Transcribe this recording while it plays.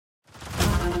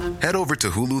Head over to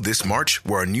Hulu this March,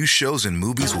 where our new shows and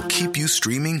movies will keep you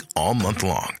streaming all month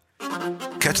long.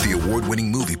 Catch the award-winning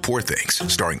movie Poor Things,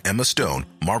 starring Emma Stone,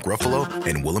 Mark Ruffalo,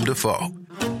 and Willem Dafoe.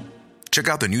 Check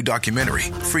out the new documentary,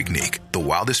 Freaknik, The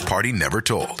Wildest Party Never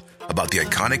Told, about the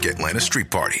iconic Atlanta Street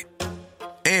Party.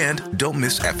 And don't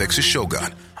miss FX's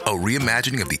Shogun, a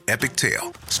reimagining of the epic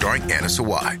tale, starring Anna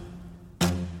Sawai.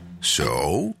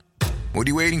 So, what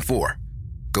are you waiting for?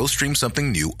 Go stream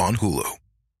something new on Hulu.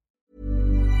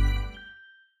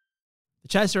 The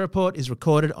Chaser Report is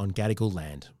recorded on Gadigal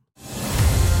land.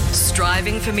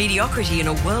 Striving for mediocrity in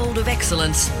a world of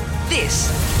excellence. This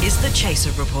is the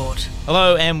Chaser Report.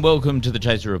 Hello and welcome to the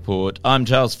Chaser Report. I'm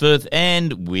Charles Firth,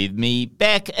 and with me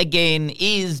back again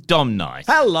is Dom Knight.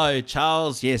 Hello,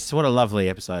 Charles. Yes, what a lovely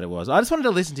episode it was. I just wanted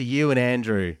to listen to you and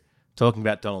Andrew talking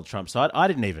about Donald Trump. So I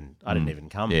didn't even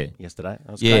come yesterday.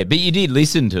 That was great. But you did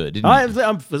listen to it, didn't you? I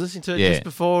was listening to it just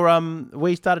before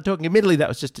we started talking. Admittedly, that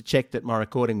was just to check that my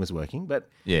recording was working. But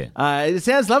it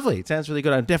sounds lovely. It sounds really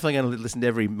good. I'm definitely going to listen to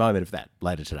every moment of that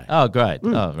later today. Oh, great. Oh,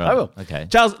 right. I will. Okay.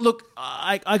 Charles, look,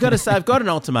 I got to say, I've got an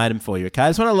ultimatum for you, okay? I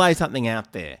just want to lay something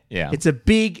out there. Yeah. It's a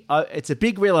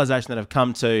big realisation that I've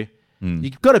come to.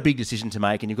 You've got a big decision to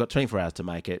make, and you've got 24 hours to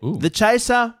make it. Ooh. The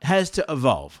Chaser has to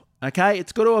evolve. Okay,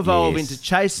 it's got to evolve into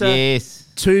Chaser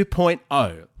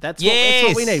 2.0. That's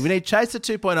what we need. We need Chaser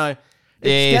 2.0.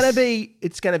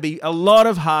 It's gonna be a lot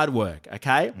of hard work.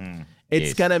 Okay,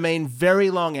 it's gonna mean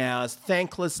very long hours,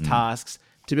 thankless tasks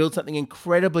to build something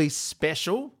incredibly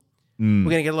special. We're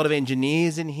gonna get a lot of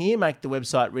engineers in here, make the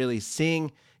website really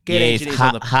sing. Get engineers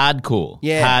on the hardcore.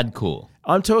 Yeah, hardcore.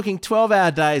 I'm talking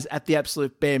 12-hour days at the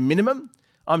absolute bare minimum.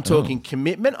 I'm talking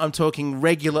commitment. I'm talking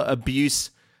regular abuse.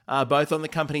 Both on the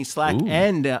company Slack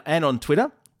and on Twitter.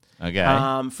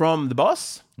 Okay. From the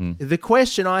boss. The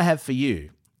question I have for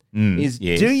you is,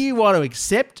 do you want to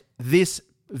accept this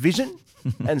vision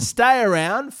and stay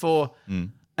around for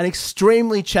an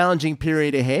extremely challenging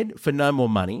period ahead for no more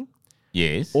money?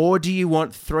 Yes. Or do you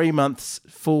want 3 months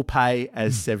full pay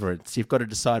as severance? You've got to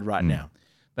decide right now.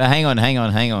 But hang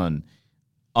on.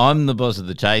 I'm the boss of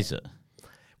the Chaser.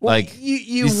 Well, like,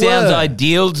 you this sounds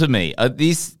ideal to me.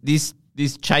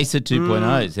 This Chaser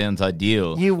 2.0 sounds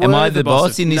ideal. Am I the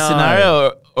boss in this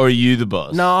scenario, or are you the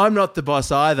boss? No, I'm not the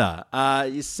boss either.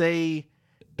 You see,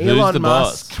 Who's Elon the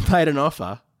Musk boss? made an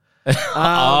offer.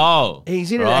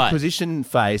 He's in an acquisition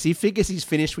phase. He figures he's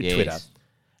finished with Twitter.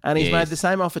 And he's made the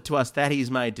same offer to us that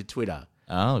he's made to Twitter.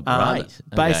 Oh, great.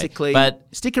 Basically,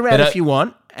 stick around if you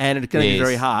want, and it's going to be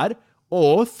very hard,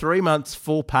 or 3 months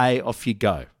full pay, off you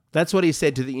go. That's what he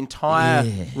said to the entire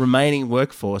remaining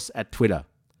workforce at Twitter.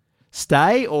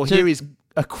 Stay, or here is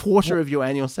a quarter of your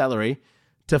annual salary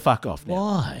to fuck off now.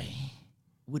 Why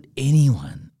would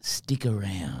anyone stick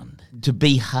around to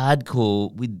be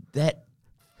hardcore with that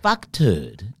fuck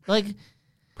turd? Like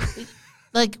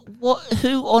what?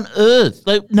 Who on earth?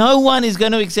 Like, no one is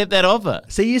going to accept that offer.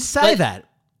 So you say that.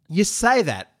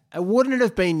 Wouldn't it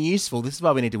have been useful? This is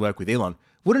why we need to work with Elon.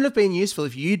 Wouldn't it have been useful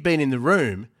if you'd been in the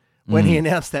room when he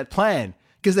announced that plan?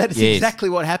 Because that is exactly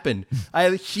what happened.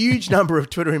 A huge number of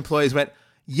Twitter employees went,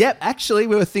 yep, actually,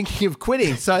 we were thinking of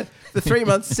quitting. So the 3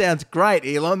 months sounds great,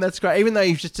 Elon. That's great. Even though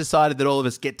you've just decided that all of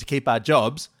us get to keep our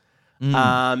jobs,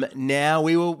 now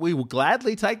we will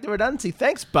gladly take the redundancy.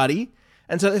 Thanks, buddy.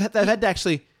 And so they've had to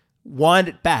actually wind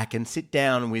it back and sit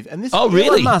down with... And this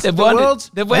really? Elon Musk,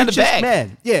 They've wound it back.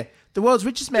 Man. Yeah, the world's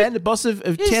richest man, the boss of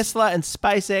Tesla and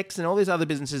SpaceX and all these other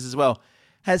businesses as well,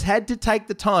 has had to take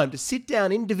the time to sit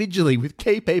down individually with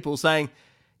key people saying,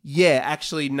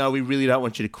 actually, no, we really don't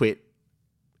want you to quit.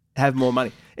 Have more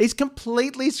money. He's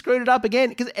completely screwed it up again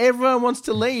because everyone wants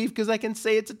to leave because they can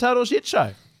see it's a total shit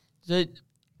show. So,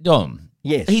 Dom,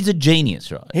 yes, he's a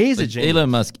genius, right? He's a genius. Elon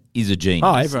Musk is a genius.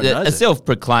 Oh, everyone knows a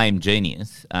self-proclaimed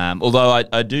genius. Although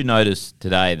I do notice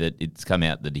today that it's come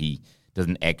out that he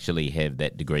doesn't actually have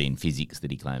that degree in physics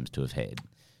that he claims to have had.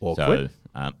 Awkward.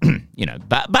 So,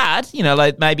 but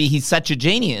like maybe he's such a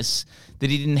genius that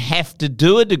he didn't have to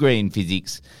do a degree in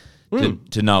physics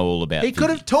to know all about He could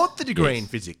have taught the degree in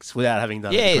physics without having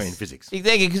done a degree in physics.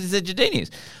 Exactly, because he's such a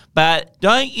genius. But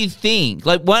don't you think,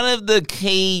 like, one of the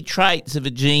key traits of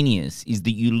a genius is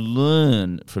that you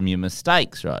learn from your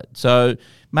mistakes, right? So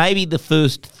maybe the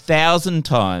first 1,000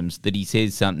 times that he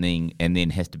says something and then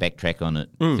has to backtrack on it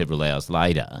several hours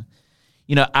later,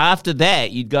 after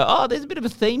that, you'd go, oh, there's a bit of a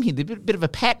theme here, there's a bit of a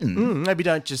pattern. Maybe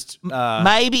don't just follow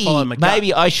my gut.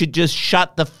 Maybe I should just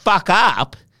shut the fuck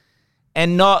up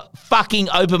and not fucking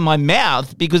open my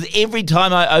mouth, because every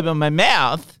time I open my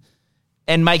mouth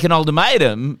and make an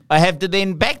ultimatum, I have to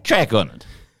then backtrack on it.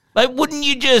 Like, wouldn't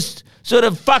you just sort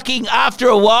of fucking, after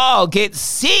a while, get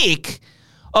sick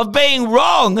of being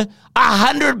wrong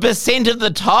 100% of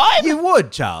the time? You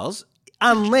would, Charles,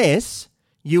 unless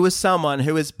you were someone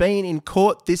who has been in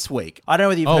court this week. I don't know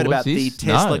whether you've heard about the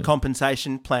Tesla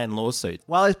compensation plan lawsuit.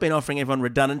 While he's been offering everyone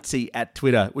redundancy at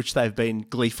Twitter, which they've been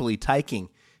gleefully taking,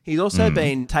 he's also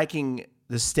been taking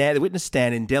the witness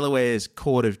stand in Delaware's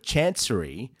Court of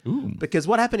Chancery. Because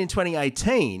what happened in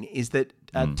 2018 is that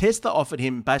Tesla offered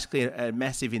him basically a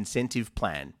massive incentive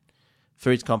plan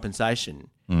for his compensation.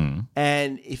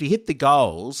 And if he hit the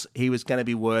goals, he was going to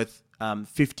be worth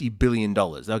 $50 billion. They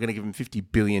were going to give him $50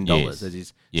 billion as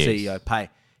his CEO pay.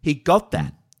 He got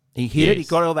that. He hit it. He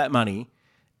got all that money.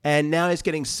 And now he's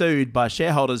getting sued by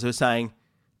shareholders who are saying,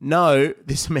 no,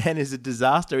 this man is a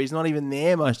disaster. He's not even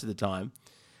there most of the time.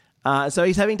 So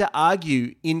he's having to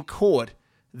argue in court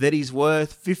that he's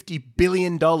worth $50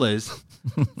 billion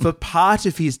for part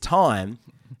of his time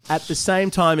at the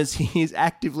same time as he is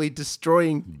actively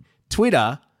destroying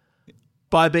Twitter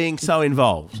by being so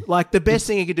involved. Like, the best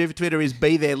thing he could do for Twitter is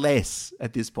be there less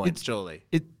at this point, surely.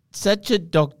 It's such a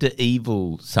Dr.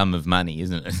 Evil sum of money,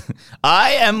 isn't it?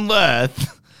 I am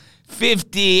worth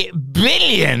 $50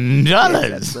 billion.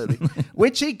 Yes, absolutely.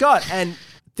 Which he got. And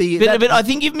But I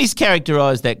think you've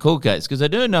mischaracterised that court case, because I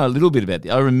do know a little bit about it.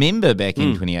 I remember back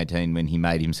in 2018 when he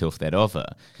made himself that offer.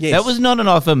 Yes. That was not an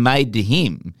offer made to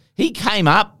him. He came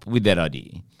up with that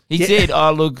idea. He said,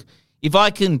 oh, look, if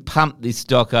I can pump this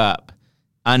stock up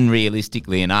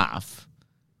unrealistically enough,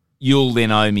 you'll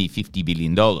then owe me $50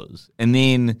 billion. And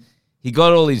then he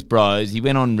got all his bros. He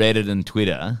went on Reddit and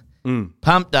Twitter,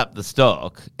 pumped up the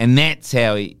stock, and that's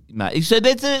how he made. So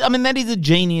that is a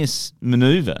genius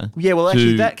manoeuvre. Yeah, well,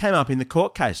 actually, that came up in the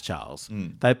court case, Charles.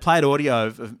 They played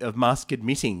audio of Musk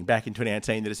admitting back in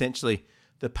 2018 that essentially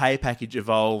the pay package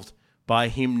evolved by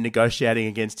him negotiating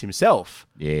against himself.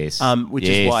 Yes. Which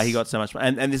is why he got so much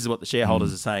money. And this is what the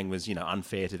shareholders are saying was,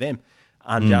 unfair to them.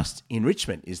 Unjust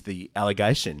enrichment is the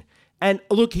allegation. And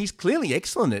look, he's clearly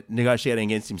excellent at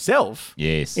negotiating against himself.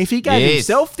 Yes. If he gave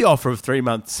himself the offer of 3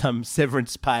 months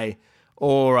severance pay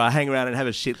or hang around and have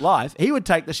a shit life, he would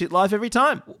take the shit life every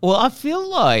time. Well, I feel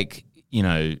like,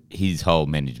 his whole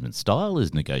management style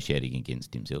is negotiating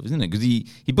against himself, isn't it? Because he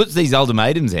puts these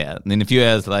ultimatums out and then a few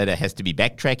hours later has to be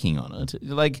backtracking on it.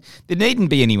 Like, there needn't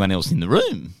be anyone else in the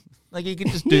room. Like, he could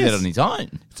just do that on his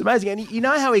own. It's amazing. And you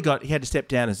know how he had to step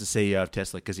down as the CEO of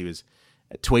Tesla because he was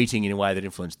tweeting in a way that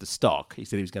influenced the stock. He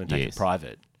said he was going to take it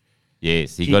private.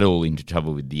 Yes, he got all into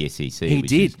trouble with the SEC. He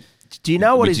did. Do you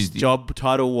know what his job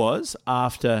title was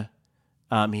after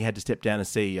he had to step down as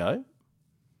CEO?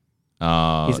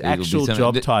 His actual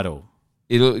job title.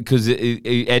 Because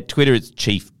at Twitter it's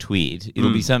Chief Twit.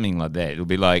 It'll be something like that. It'll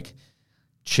be like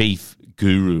Chief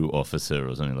Guru Officer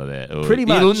or something like that. Or Pretty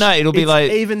much. It'll be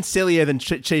like even sillier than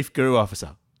Chief Guru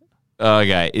Officer.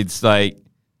 Okay, it's like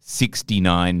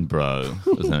 69 bro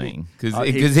or something.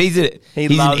 Because he's an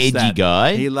edgy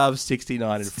guy. He loves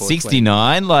 69 and 420.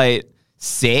 69, like,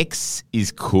 sex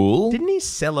is cool. Didn't he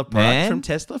sell a product from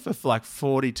Tesla for like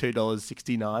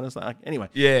 $42.69 or something? Anyway.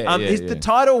 The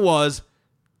title was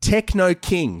Techno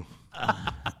King.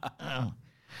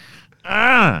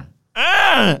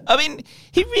 I mean,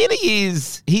 he really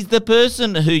is. He's the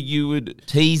person who you would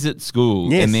tease at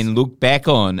school and then look back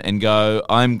on and go,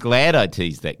 I'm glad I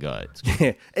teased that guy at school.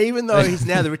 Yeah. Even though he's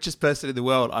now the richest person in the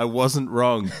world, I wasn't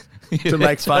wrong to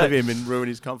make fun of him and ruin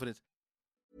his confidence.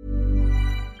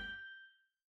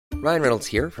 Ryan Reynolds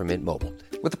here from Mint Mobile.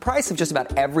 With the price of just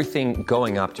about everything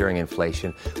going up during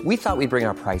inflation, we thought we'd bring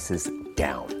our prices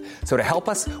down. So to help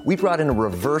us, we brought in a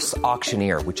reverse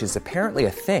auctioneer, which is apparently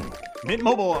a thing. Mint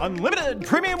Mobile Unlimited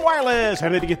Premium Wireless. How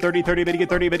to get 30, 30, how to get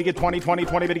 30, how to get 20, 20,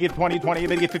 20, how to get 20, 20, how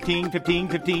to get 15, 15,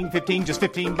 15, 15, just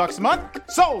 $15 a month?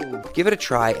 Sold! Give it a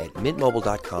try at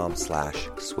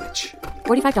mintmobile.com/switch.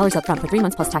 $45 up front for 3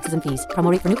 months plus taxes and fees.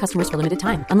 Promo rate for new customers for limited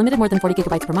time. Unlimited more than 40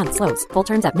 gigabytes per month. Slows full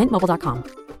terms at mintmobile.com.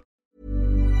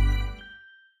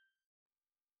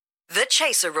 The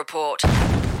Chaser Report.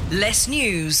 Less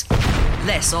news,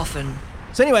 less often.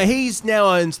 So anyway, he's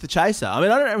now owns The Chaser. I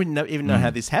mean, I don't even know how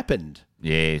this happened.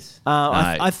 Yes.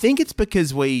 I think it's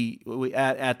because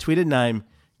our Twitter name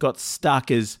got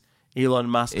stuck as Elon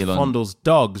Musk fondles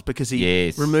dogs because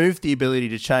he removed the ability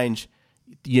to change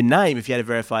your name if you had a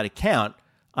verified account.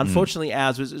 Unfortunately,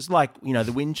 ours was like,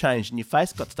 the wind changed and your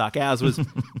face got stuck. Ours was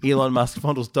Elon Musk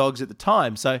fondles dogs at the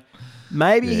time. So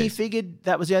maybe he figured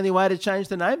that was the only way to change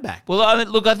the name back. Well,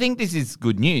 I think this is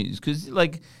good news because,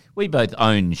 we both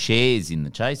own shares in The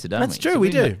Chaser, don't we? That's true, we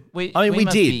do. We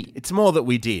did. It's more that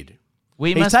we did.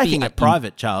 He's taking it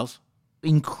private, Charles.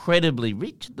 Incredibly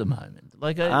rich at the moment.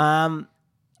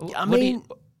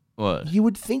 What? You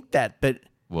would think that, but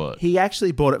what? He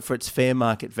actually bought it for its fair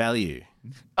market value.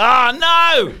 Oh,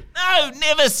 no,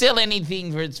 never sell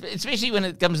anything for it, especially when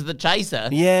it comes to the Chaser.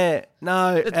 Yeah,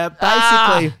 no,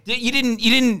 basically. You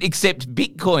didn't accept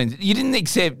Bitcoins. You didn't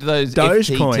accept those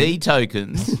Dogecoin. FTT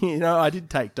tokens. I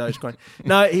did take Dogecoin.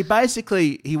 No,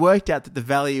 he worked out that the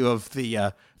value of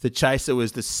the Chaser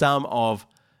was the sum of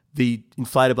the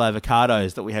inflatable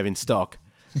avocados that we have in stock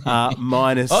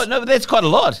minus. Oh no, but that's quite a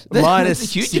lot. Minus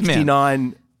That's a huge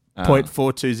amount.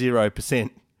 69.420%.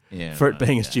 Yeah, for it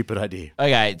being a stupid idea.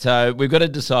 Okay, so we've got to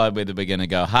decide whether we're going to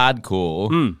go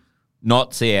hardcore,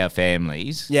 not see our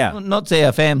families. Yeah. Well, not see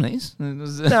our families. No,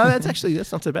 that's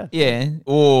not so bad. Yeah,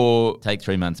 or take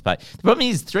 3 months' pay. The problem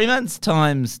is 3 months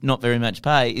times not very much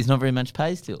pay is not very much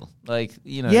pay still.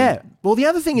 Yeah. Well, the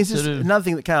other thing is just sort of- another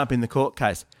thing that came up in the court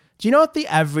case. Do you know what the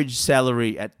average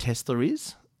salary at Tesla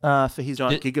is for his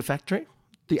own Gigafactory?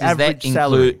 The average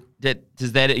salary.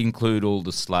 Does that include all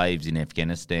the slaves in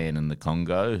Afghanistan and the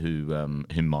Congo who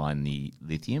mine the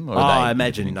lithium? Or are they I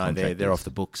imagine independent they're contractors? off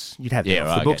the books. You'd have Yeah, them off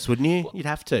right, the books, okay. wouldn't you? You'd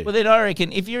have to. Well, then I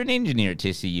reckon if you're an engineer at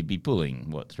Tesla, you'd be pulling,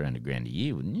 $300,000 a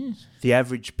year, wouldn't you? The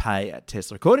average pay at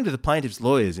Tesla, according to the plaintiff's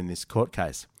lawyers in this court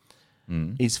case,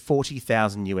 is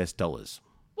 $40,000 US.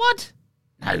 What?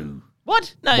 No.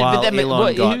 What? No, While but that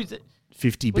Elon got who's-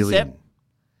 $50 what's billion.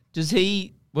 that?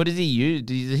 What does he use?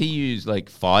 Does he use like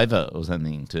Fiverr or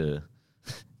something to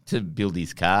build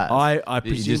his cars? I He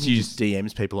presume he just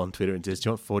DMs people on Twitter and says, "Do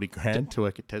you want 40 grand to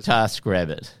work at Tesla?"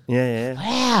 TaskRabbit. Yeah.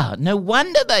 Wow, no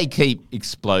wonder they keep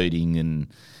exploding and,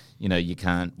 you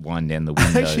can't wind down the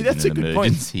windows. Actually, that's in a an good point.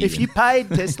 emergency. If you paid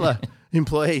Tesla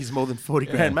employees more than 40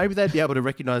 grand, maybe they'd be able to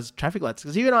recognise traffic lights.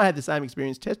 Because you and I had the same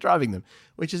experience test driving them,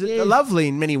 which is lovely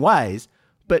in many ways,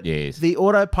 but the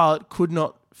autopilot could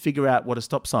not figure out what a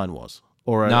stop sign was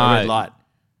or a red light.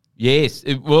 Yes,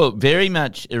 very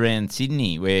much around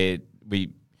Sydney, where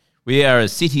we are a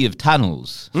city of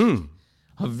tunnels,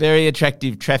 of very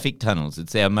attractive traffic tunnels.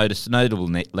 It's our most notable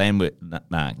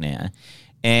landmark now,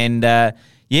 and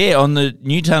on the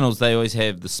new tunnels they always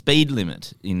have the speed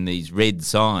limit in these red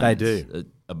signs. They do.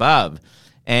 Above,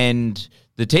 and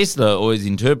the Tesla always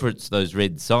interprets those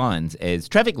red signs as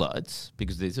traffic lights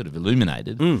because they're sort of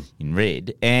illuminated in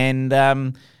red, and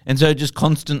so it just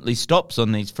constantly stops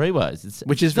on these freeways.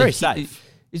 Which is very safe.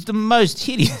 It's the most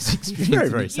hideous experience Very,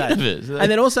 in very the safe. universe.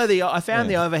 And then also I found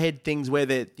the overhead things where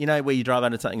where you drive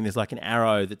under something and there's like an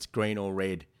arrow that's green or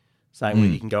red saying where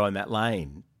you can go in that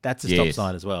lane. That's a stop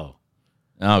sign as well.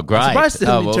 Oh, great. I'm surprised they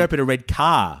didn't interpret a red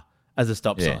car as a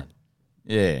stop sign.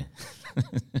 Yeah.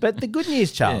 But the good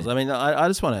news, Charles, I mean, I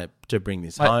just want to bring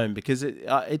this home because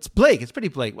it's bleak. It's pretty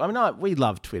bleak. I mean, we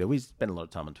love Twitter. We spend a lot of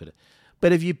time on Twitter.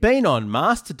 But have you been on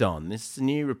Mastodon, this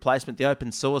new replacement, the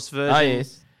open source version? Oh,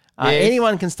 yes.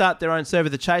 Anyone can start their own server.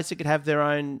 The Chaser could have their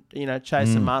own,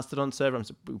 Chaser Mastodon server.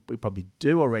 We probably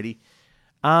do already.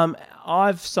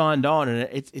 I've signed on and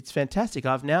it's fantastic.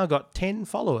 I've now got 10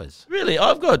 followers. Really?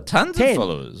 I've got tons 10. of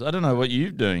followers. I don't know what you're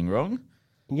doing wrong.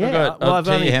 Yeah, I've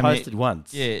tell you only how many- posted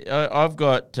once. Yeah, I've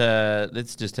got,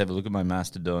 let's just have a look at my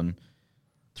Mastodon.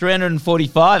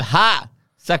 345. Ha!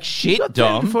 Suck shit, Got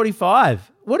Dom.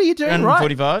 345. What are you doing right?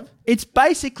 345? It's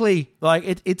basically like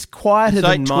it's quieter It's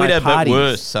like than Twitter, my parties. but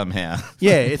worse somehow.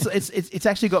 Yeah, it's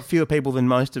actually got fewer people than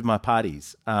most of my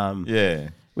parties. Yeah.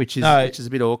 which is a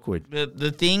bit awkward.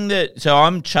 The thing that... So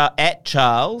I'm at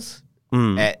Charles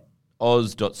at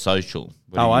oz.social.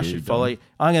 I should follow you.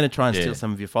 I'm going to try and steal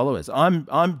some of your followers.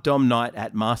 I'm Dom Knight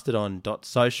at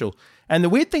mastodon.social. And the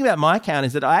weird thing about my account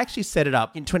is that I actually set it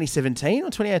up in 2017 or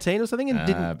 2018 or something and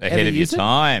didn't ahead ever of your use it.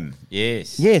 time.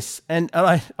 Yes. Yes, and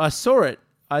I saw it.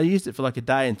 I used it for like a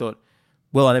day and thought,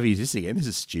 well, I never use this again. This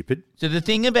is stupid. So the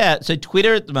thing about... So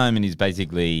Twitter at the moment is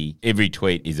basically... Every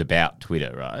tweet is about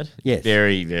Twitter, right? Yes.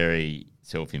 Very, very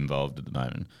self-involved at the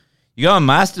moment. You go on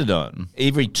Mastodon,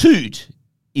 every toot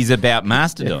is about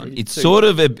Mastodon. Every It's toot. sort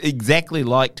of exactly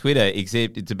like Twitter,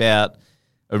 except it's about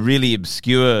a really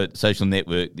obscure social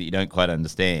network that you don't quite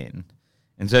understand.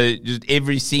 And so just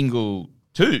every single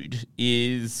toot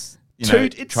is...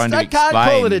 Toot. trying to I can't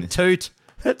call it a explain- toot.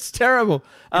 That's terrible.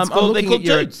 They're called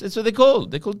toots. That's what they're called.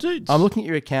 They're called toots. I'm looking at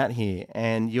your account here,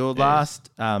 and your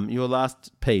last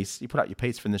piece, you put up your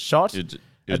piece from the shot It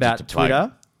was about just a plug.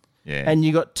 Twitter, Yeah. and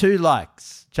you got 2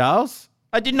 likes. Charles,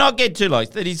 I did not get 2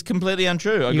 likes. That is completely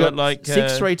untrue. I you got like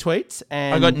 6 retweets,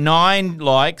 and I got 9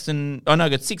 likes and I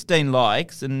got 16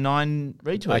 likes and 9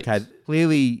 retweets. Okay,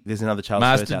 clearly there's another Charles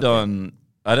Firth out there. Mastodon.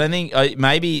 I don't think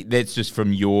maybe that's just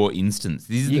from your instance.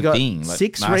 This is You the got thing. Like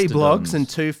 6 Mastodon's- reblogs and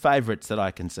 2 favourites that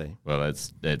I can see. Well,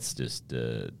 that's just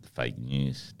fake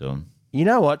news, Don. You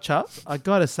know what, Charles? I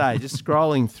got to say, just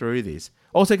scrolling through this.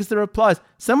 Also, because the replies,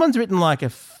 someone's written like a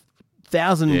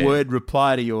 1,000-word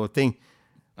reply to your thing.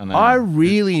 I know. I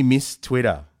really miss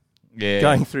Twitter. Yeah.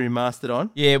 Going through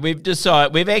Mastodon. Yeah, we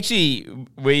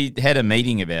had a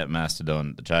meeting about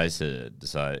Mastodon, the Chaser,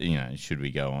 decide, should we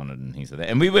go on it and things like that.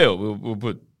 And we will. We'll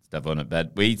put stuff on it,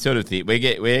 but we sort of think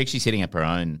we're actually setting up our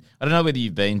own. I don't know whether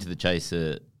you've been to the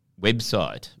Chaser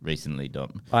website recently,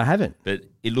 Dom. I haven't. But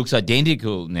it looks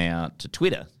identical now to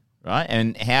Twitter, right?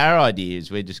 And our idea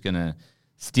is we're just going to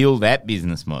steal that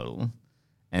business model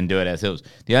and do it ourselves.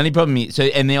 The only problem is,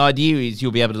 and the idea is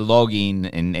you'll be able to log in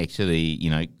and actually,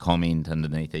 comment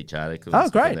underneath each article. Oh,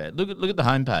 great. Like look at the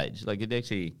homepage. Like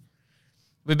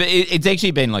it's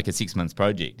actually been like a 6 months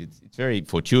project. It's very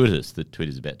fortuitous that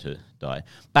Twitter's about to die.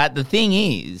 But the thing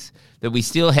is that we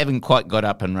still haven't quite got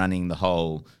up and running the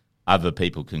whole other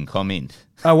people can comment.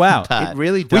 Oh, wow. part, It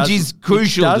really does. Which is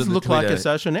crucial. It does to look Twitter. like a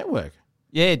social network.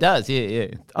 Yeah, it does. Yeah.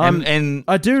 And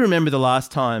I do remember the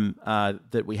last time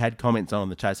that we had comments on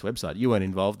the Chaser website. You weren't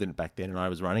involved in it back then, and I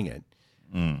was running it.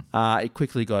 It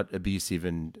quickly got abusive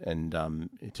and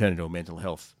it turned into a mental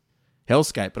health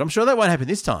hellscape. But I'm sure that won't happen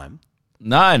this time.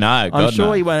 No, I'm sure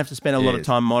no. you won't have to spend a lot of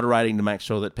time moderating to make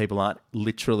sure that people aren't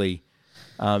literally,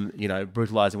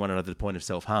 brutalising one another to the point of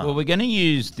self-harm. Well, we're going to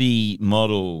use the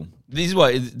model. This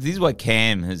is why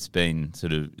Cam has been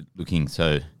sort of looking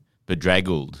so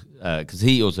bedraggled, because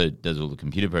he also does all the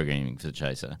computer programming for the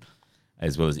Chaser,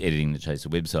 as well as editing the Chaser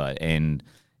website, and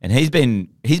he's been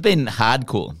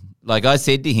hardcore. Like I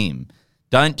said to him,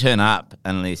 don't turn up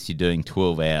unless you're doing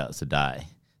 12 hours a day.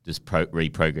 Just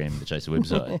reprogram the Chaser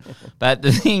website. But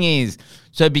the thing is,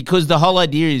 so because the whole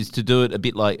idea is to do it a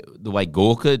bit like the way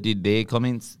Gawker did their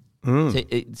comments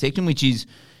section, which is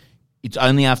it's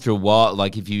only after a while,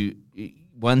 like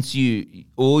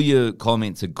all your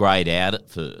comments are grayed out at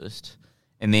first,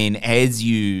 and then as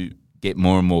you get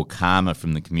more and more karma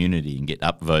from the community and get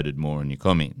upvoted more on your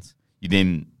comments, you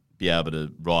then be able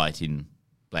to write in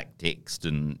black text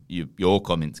and your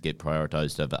comments get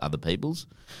prioritised over other people's.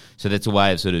 So that's a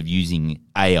way of sort of using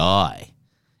AI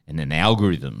and an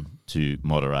algorithm to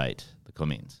moderate the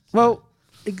comments. Well,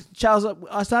 Charles,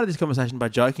 I started this conversation by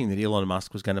joking that Elon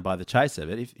Musk was going to buy the Chaser,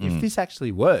 but if this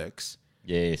actually works,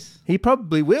 yes, he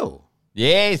probably will.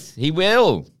 Yes, he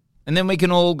will. And then we can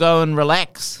all go and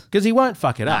relax. Because he won't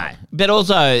fuck it up. But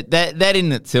also, that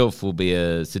in itself will be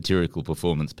a satirical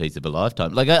performance piece of a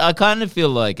lifetime. Like, I kind of feel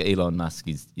like Elon Musk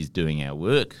is doing our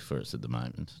work for us at the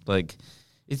moment. Like,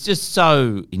 it's just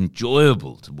so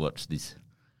enjoyable to watch this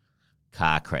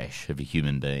car crash of a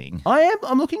human being.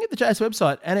 I'm looking at the Chase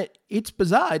website, and it's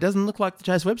bizarre. It doesn't look like the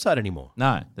Chase website anymore.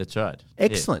 No, that's right.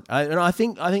 Excellent. Yeah. And I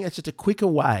think it's just a quicker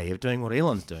way of doing what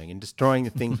Elon's doing and destroying the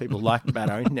things people like about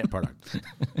our internet product.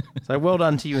 So well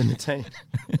done to you and the team.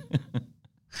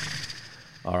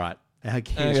 All right. Our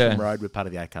Gears from Road, we're part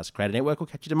of the Acast Creator Network. We'll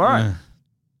catch you tomorrow.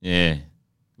 Yeah.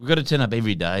 We've got to turn up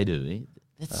every day, do we?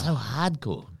 That's so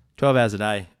hardcore. 12 hours a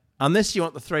day. Unless you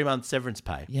want the 3-month severance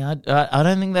pay. Yeah, I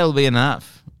don't think that'll be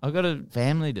enough. I've got a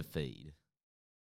family to feed.